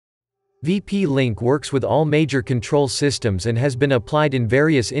VPLink works with all major control systems and has been applied in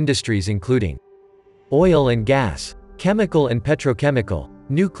various industries including oil and gas, chemical and petrochemical,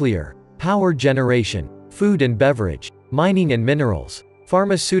 nuclear, power generation, food and beverage, mining and minerals,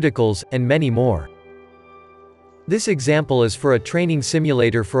 pharmaceuticals, and many more. This example is for a training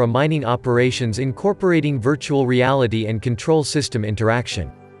simulator for a mining operations incorporating virtual reality and control system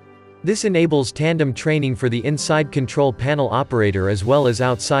interaction. This enables tandem training for the inside control panel operator as well as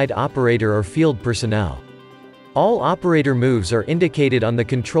outside operator or field personnel. All operator moves are indicated on the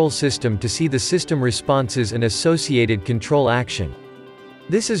control system to see the system responses and associated control action.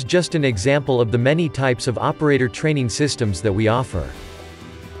 This is just an example of the many types of operator training systems that we offer.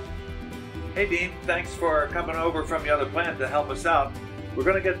 Hey Dean, thanks for coming over from the other plant to help us out. We're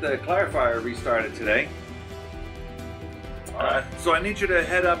going to get the clarifier restarted today. So I need you to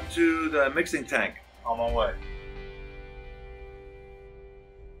head up to the mixing tank. On my way.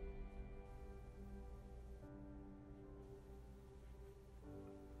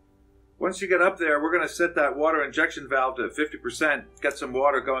 Once you get up there, we're going to set that water injection valve to 50%, get some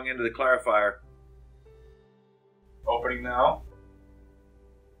water going into the clarifier. Opening now.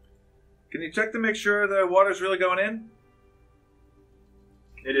 Can you check to make sure the water's really going in?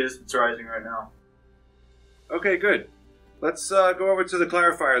 It is. It's rising right now. Okay, good. Let's go over to the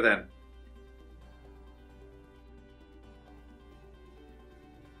clarifier then.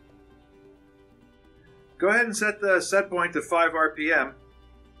 Go ahead and set the set point to 5 RPM.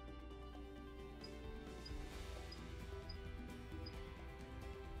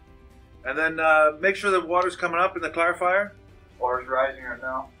 And then make sure the water's coming up in the clarifier. Water's rising right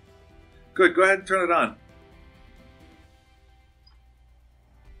now. Good, go ahead and turn it on.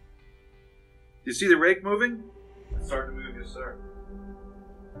 You see the rake moving? It's starting to move, yes sir.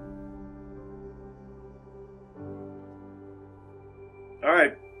 All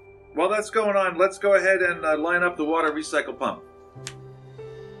right, while that's going on, let's go ahead and line up the water recycle pump.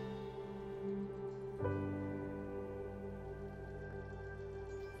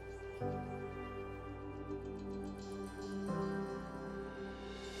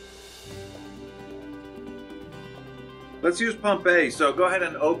 Let's use pump A, so go ahead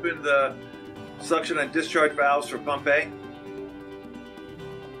and open the suction and discharge valves for pump A.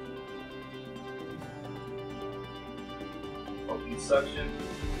 Opening suction.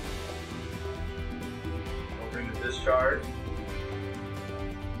 Opening the discharge.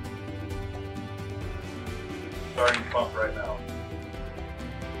 Starting the pump right now.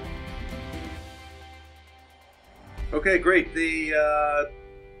 Okay, great. The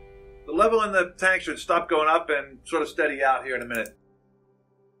level in the tank should stop going up and sort of steady out here in a minute.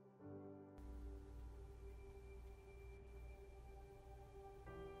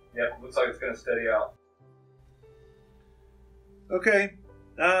 Yep, looks like it's going to steady out. Okay,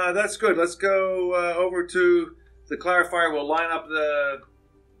 that's good. Let's go over to the clarifier. We'll line up the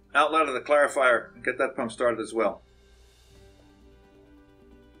outlet of the clarifier and get that pump started as well.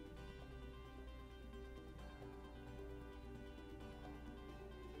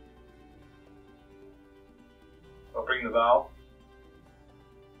 Opening the valve.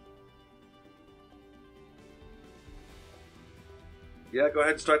 Yeah, go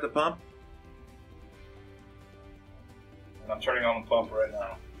ahead and start the pump. And I'm turning on the pump right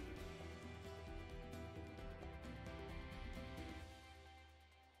now.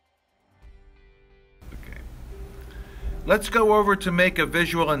 Okay. Let's go over to make a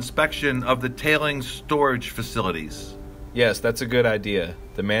visual inspection of the tailings storage facilities. Yes, that's a good idea.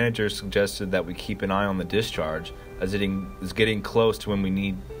 The manager suggested that we keep an eye on the discharge, as it is getting close to when we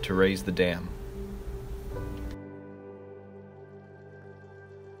need to raise the dam.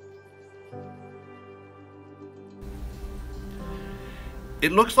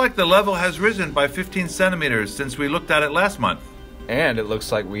 It looks like the level has risen by 15 centimeters since we looked at it last month. And it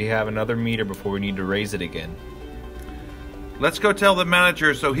looks like we have another meter before we need to raise it again. Let's go tell the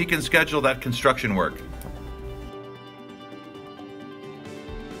manager so he can schedule that construction work.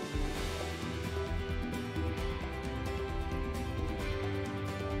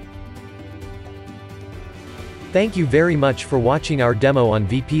 Thank you very much for watching our demo on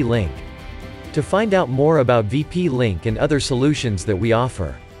VPLink. To find out more about VPLink and other solutions that we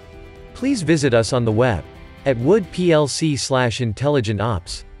offer, please visit us on the web at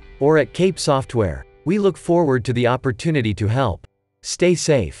woodplc/intelligentops or at Cape Software. We look forward to the opportunity to help. Stay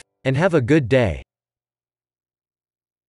safe and have a good day.